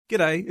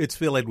G'day, it's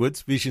Phil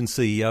Edwards, Vision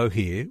CEO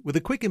here, with a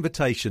quick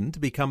invitation to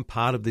become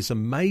part of this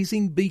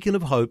amazing beacon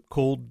of hope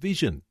called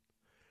Vision.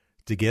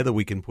 Together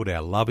we can put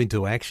our love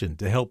into action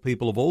to help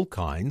people of all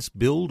kinds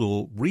build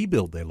or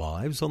rebuild their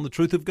lives on the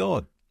truth of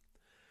God.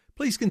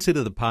 Please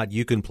consider the part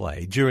you can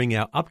play during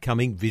our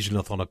upcoming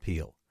Visionathon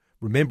appeal,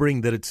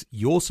 remembering that it's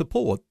your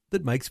support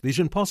that makes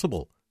Vision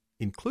possible,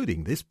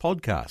 including this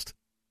podcast.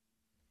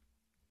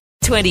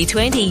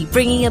 2020,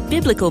 bringing a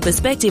biblical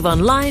perspective on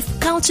life,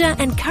 culture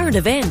and current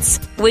events.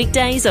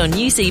 Weekdays on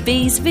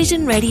UCB's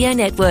Vision Radio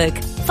Network.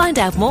 Find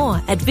out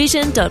more at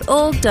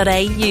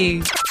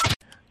vision.org.au.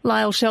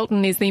 Lyle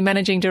Shelton is the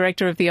Managing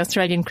Director of the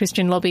Australian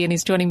Christian Lobby and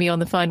is joining me on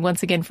the phone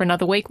once again for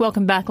another week.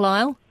 Welcome back,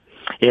 Lyle.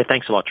 Yeah,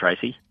 thanks a lot,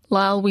 Tracy.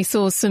 Lyle, we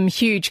saw some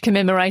huge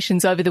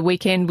commemorations over the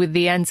weekend with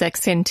the Anzac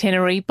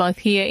Centenary, both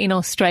here in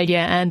Australia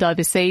and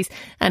overseas.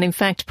 And in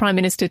fact, Prime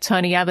Minister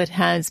Tony Abbott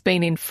has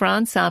been in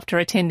France after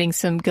attending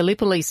some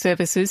Gallipoli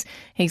services.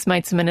 He's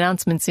made some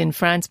announcements in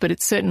France, but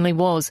it certainly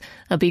was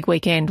a big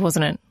weekend,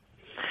 wasn't it?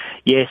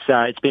 Yes,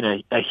 it's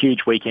been a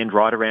huge weekend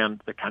right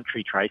around the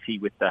country, Tracy,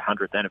 with the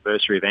 100th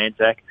anniversary of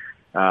Anzac.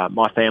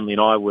 My family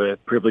and I were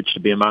privileged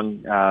to be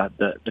among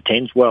the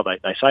tens, well,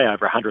 they say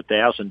over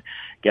 100,000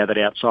 gathered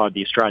outside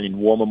the Australian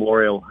War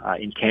Memorial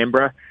in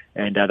Canberra,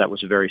 and that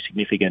was a very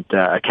significant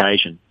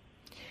occasion.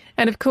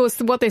 And of course,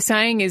 what they're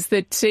saying is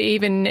that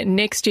even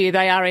next year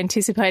they are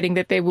anticipating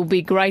that there will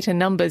be greater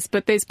numbers,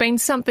 but there's been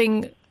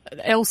something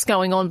else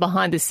going on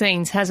behind the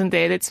scenes, hasn't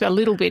there, that's a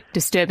little bit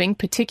disturbing,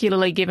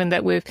 particularly given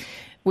that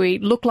we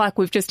look like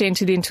we've just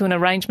entered into an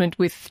arrangement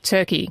with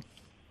Turkey.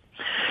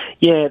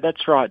 Yeah,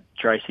 that's right,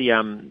 Tracy.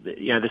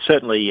 There's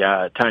certainly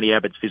Tony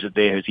Abbott's visit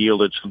there has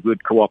yielded some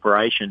good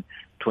cooperation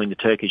between the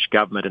Turkish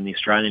government and the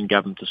Australian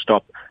government to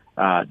stop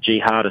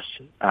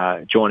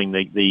jihadists joining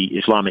the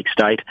Islamic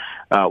State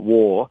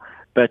war.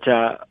 But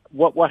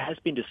what has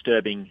been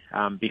disturbing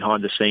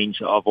behind the scenes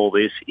of all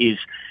this is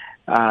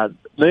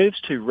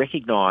moves to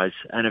recognise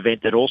an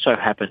event that also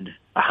happened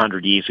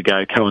 100 years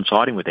ago,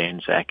 coinciding with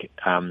Anzac,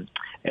 and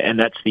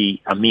that's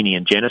the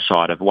Armenian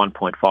genocide of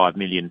 1.5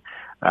 million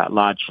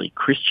largely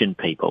Christian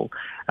people.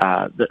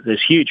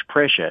 There's huge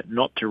pressure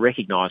not to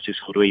recognise this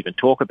or to even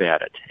talk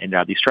about it. And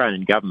the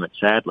Australian government,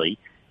 sadly,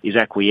 is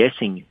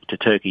acquiescing to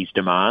Turkey's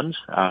demands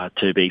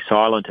to be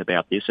silent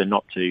about this and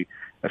not to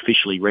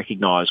officially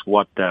recognise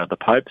what the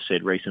Pope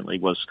said recently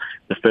was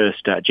the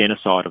first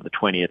genocide of the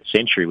 20th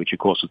century, which, of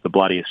course, is the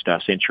bloodiest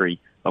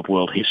century of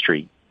world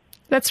history.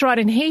 That's right.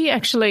 And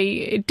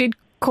it did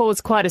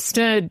cause quite a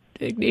stir.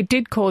 It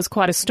did cause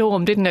quite a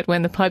storm, didn't it,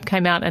 when the Pope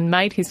came out and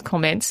made his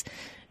comments?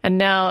 And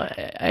now,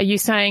 are you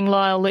saying,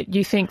 Lyle, that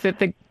you think that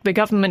the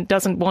government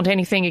doesn't want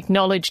anything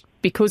acknowledged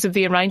because of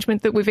the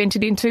arrangement that we've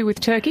entered into with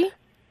Turkey?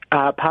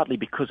 Partly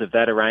because of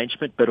that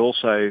arrangement, but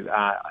also,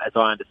 as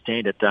I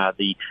understand it,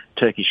 the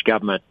Turkish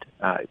government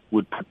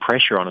would put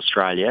pressure on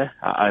Australia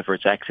over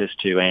its access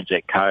to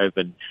Anzac Cove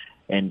and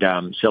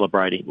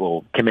celebrating,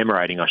 or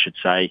commemorating, I should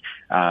say,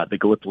 the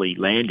Gallipoli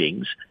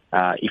landings.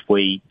 If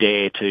we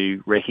dare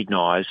to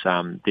recognise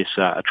this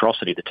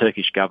atrocity, the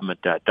Turkish government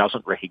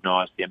doesn't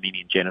recognise the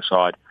Armenian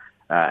genocide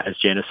as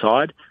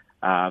genocide.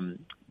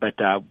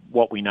 But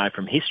what we know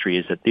from history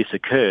is that this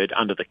occurred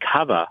under the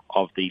cover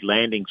of the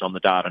landings on the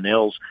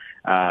Dardanelles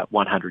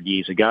 100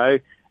 years ago.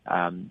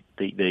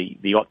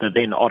 The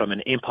then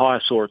Ottoman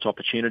Empire saw its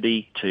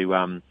opportunity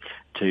to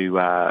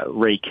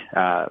wreak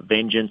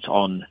vengeance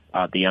on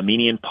the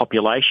Armenian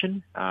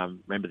population.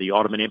 Remember, the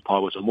Ottoman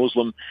Empire was a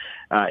Muslim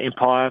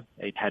empire.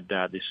 It had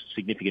this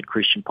significant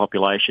Christian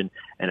population,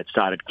 and it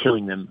started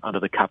killing them under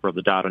the cover of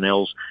the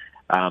Dardanelles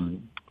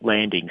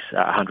landings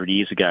 100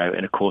 years ago.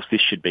 And of course,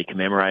 this should be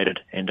commemorated,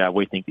 and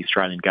we think the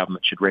Australian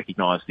government should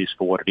recognise this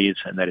for what it is,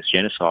 and that is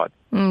genocide.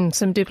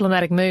 Some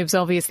diplomatic moves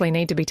obviously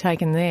need to be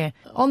taken there.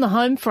 On the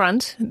home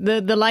front,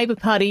 the Labor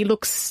Party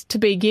looks to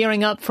be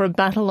gearing up for a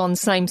battle on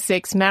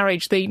same-sex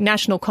marriage. The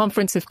National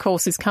Conference, of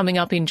course, is coming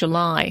up in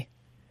July.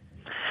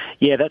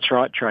 Yeah, that's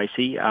right,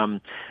 Tracy.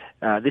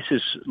 This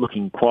is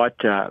looking quite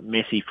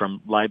messy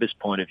from Labor's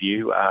point of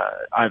view.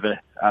 Over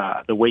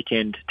the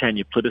weekend,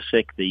 Tanya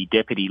Plibersek, the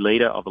deputy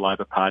leader of the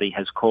Labor Party,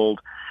 has called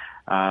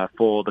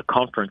for the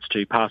conference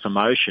to pass a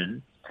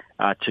motion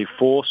to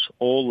force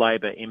all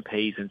Labor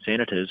MPs and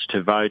senators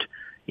to vote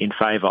in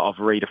favour of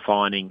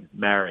redefining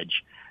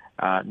marriage.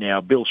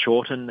 Now, Bill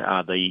Shorten,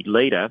 the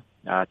leader,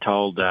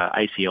 told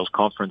ACL's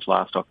conference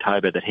last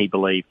October that he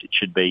believed it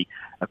should be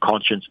a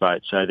conscience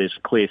vote. So there's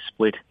a clear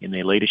split in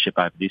their leadership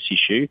over this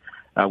issue.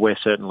 We're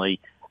certainly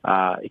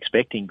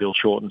expecting Bill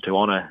Shorten to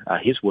honour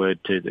his word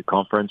to the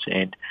conference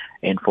and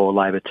for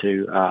Labor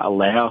to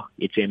allow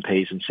its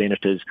MPs and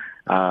senators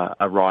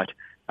a right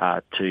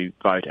to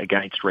vote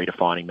against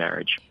redefining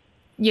marriage.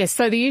 Yes,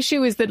 so the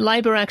issue is that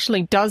Labor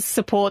actually does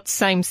support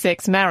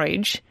same-sex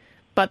marriage,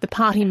 but the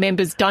party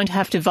members don't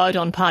have to vote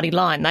on party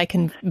line. They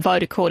can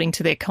vote according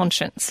to their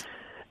conscience.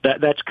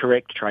 That's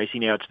correct, Tracy.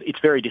 Now, it's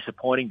very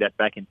disappointing that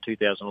back in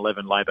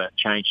 2011 Labor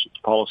changed its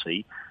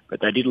policy, but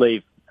they did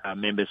leave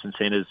members and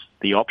senators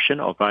the option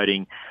of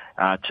voting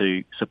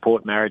to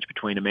support marriage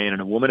between a man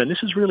and a woman. And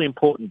this is really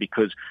important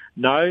because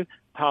no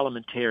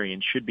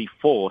parliamentarian should be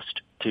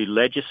forced to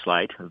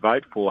legislate and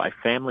vote for a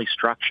family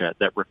structure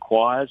that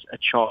requires a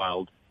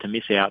child to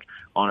miss out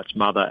on its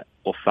mother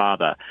or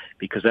father,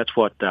 because that's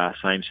what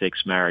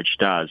same-sex marriage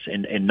does.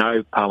 And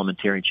no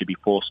parliamentarian should be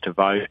forced to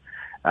vote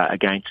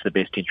against the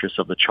best interests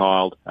of the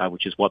child,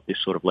 which is what this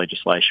sort of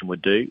legislation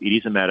would do. It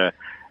is a matter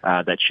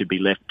that should be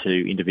left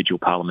to individual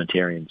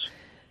parliamentarians.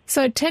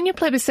 So Tanya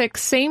Plibersek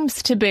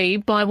seems to be,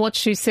 by what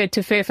she said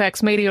to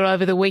Fairfax Media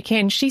over the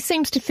weekend, she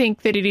seems to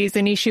think that it is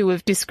an issue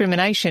of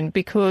discrimination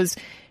because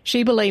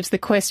she believes the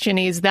question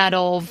is that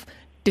of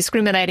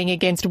discriminating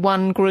against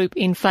one group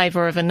in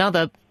favour of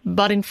another.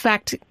 But in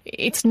fact,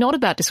 it's not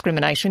about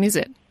discrimination, is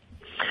it?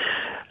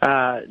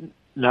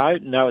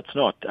 No, it's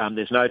not.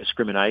 There's no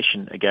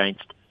discrimination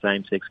against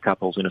same-sex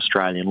couples in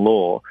Australian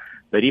law.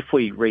 But if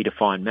we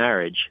redefine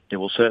marriage, there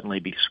will certainly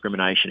be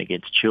discrimination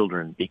against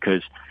children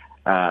because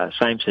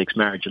same-sex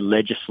marriage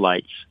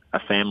legislates a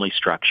family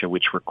structure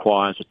which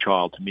requires a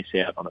child to miss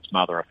out on its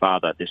mother or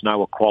father. There's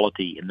no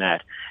equality in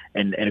that.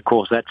 And of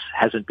course, that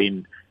hasn't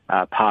been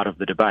part of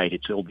the debate.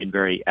 It's all been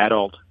very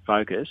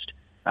adult-focused,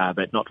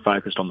 but not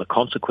focused on the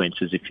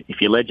consequences.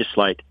 If you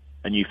legislate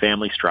a new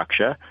family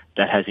structure,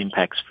 that has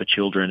impacts for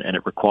children and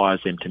it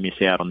requires them to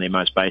miss out on their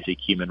most basic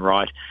human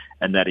right,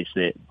 and that is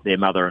their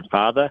mother and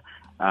father.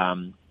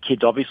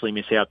 Kids obviously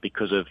miss out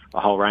because of a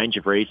whole range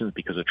of reasons,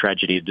 because of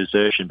tragedy or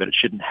desertion, but it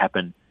shouldn't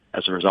happen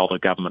as a result of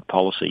government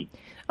policy.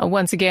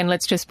 Once again,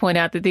 let's just point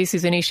out that this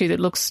is an issue that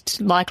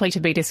looks likely to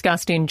be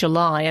discussed in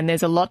July, and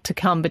there's a lot to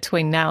come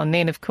between now and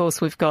then. Of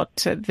course, we've got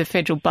the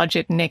federal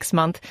budget next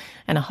month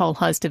and a whole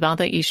host of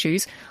other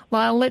issues.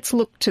 Lyle, let's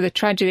look to the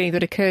tragedy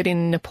that occurred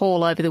in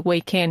Nepal over the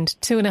weekend.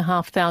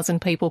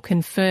 2,500 people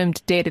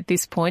confirmed dead at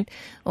this point.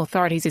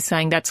 Authorities are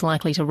saying that's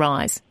likely to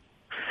rise.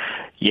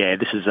 Yeah,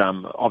 this is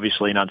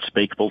obviously an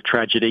unspeakable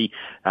tragedy,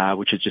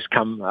 which has just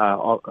come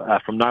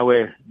from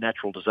nowhere,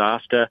 natural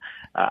disaster.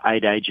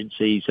 Aid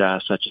agencies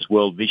such as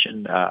World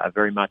Vision are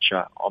very much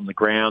on the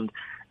ground.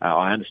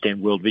 I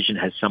understand World Vision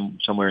has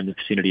somewhere in the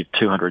vicinity of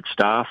 200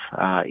 staff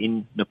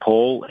in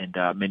Nepal, and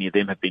many of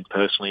them have been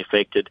personally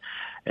affected.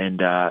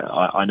 And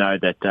I know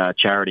that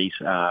charities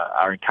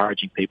are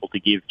encouraging people to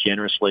give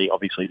generously.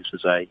 Obviously, this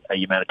is a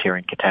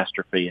humanitarian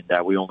catastrophe,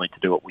 and we all need to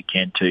do what we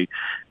can to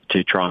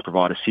try and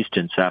provide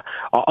assistance.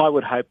 I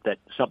would hope that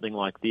something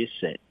like this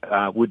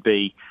would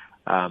be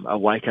a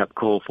wake-up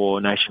call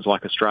for nations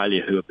like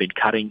Australia who have been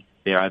cutting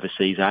their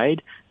overseas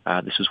aid.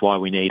 This is why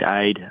we need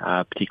aid,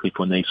 particularly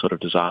when these sort of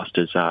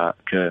disasters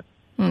occur.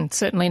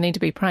 Certainly need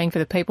to be praying for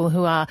the people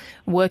who are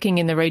working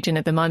in the region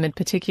at the moment,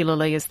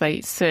 particularly as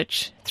they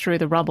search through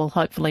the rubble,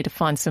 hopefully to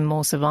find some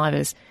more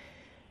survivors.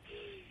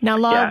 Now,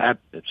 Lyle, yeah,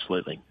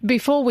 absolutely.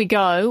 Before we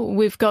go,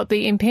 we've got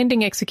the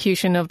impending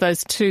execution of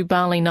those two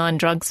Bali 9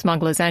 drug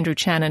smugglers, Andrew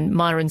Chan and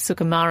Myuran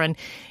Sukumaran.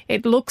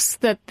 It looks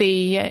that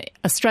the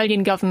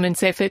Australian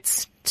government's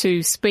efforts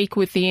to speak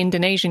with the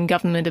Indonesian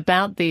government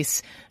about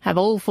this have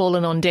all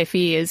fallen on deaf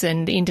ears,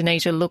 and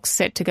Indonesia looks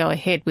set to go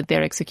ahead with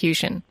their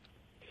execution.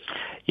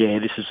 Yeah,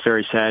 this is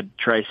very sad,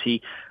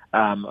 Tracy.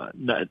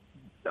 No,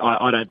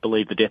 I don't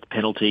believe the death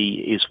penalty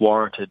is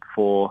warranted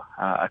for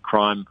a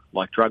crime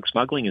like drug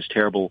smuggling, as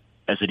terrible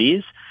as it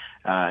is,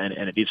 and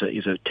it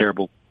is a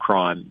terrible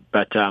crime.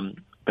 But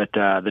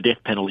the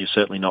death penalty is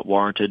certainly not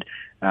warranted.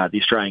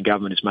 The Australian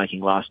government is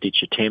making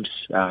last-ditch attempts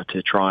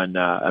to try and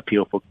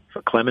appeal for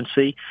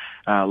clemency.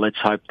 Let's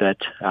hope that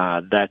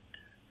that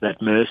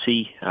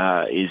mercy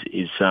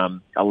is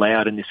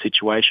allowed in this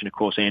situation. Of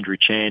course, Andrew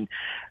Chan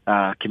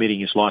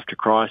committing his life to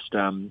Christ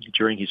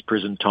during his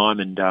prison time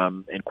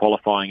and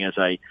qualifying as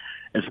a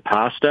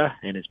pastor,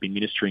 and has been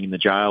ministering in the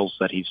jails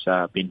that he's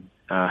been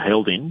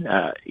held in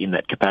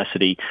that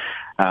capacity.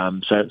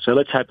 So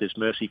let's hope there's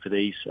mercy for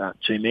these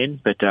two men.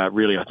 But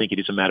really, I think it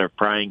is a matter of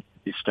praying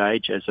at this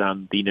stage as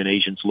the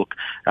Indonesians look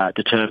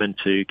determined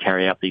to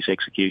carry out these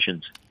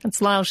executions.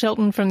 It's Lyle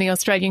Shelton from the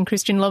Australian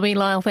Christian Lobby.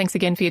 Lyle, thanks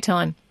again for your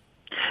time.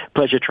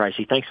 Pleasure,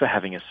 Tracy. Thanks for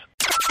having us.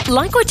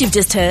 Like what you've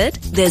just heard?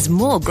 There's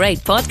more great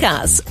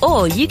podcasts,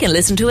 or you can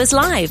listen to us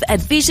live at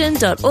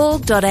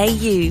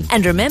vision.org.au.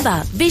 And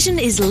remember, Vision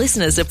is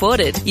listener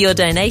supported. Your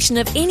donation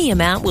of any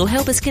amount will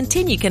help us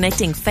continue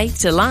connecting faith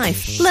to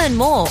life. Learn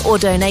more or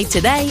donate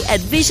today at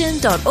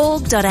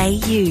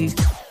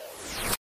vision.org.au.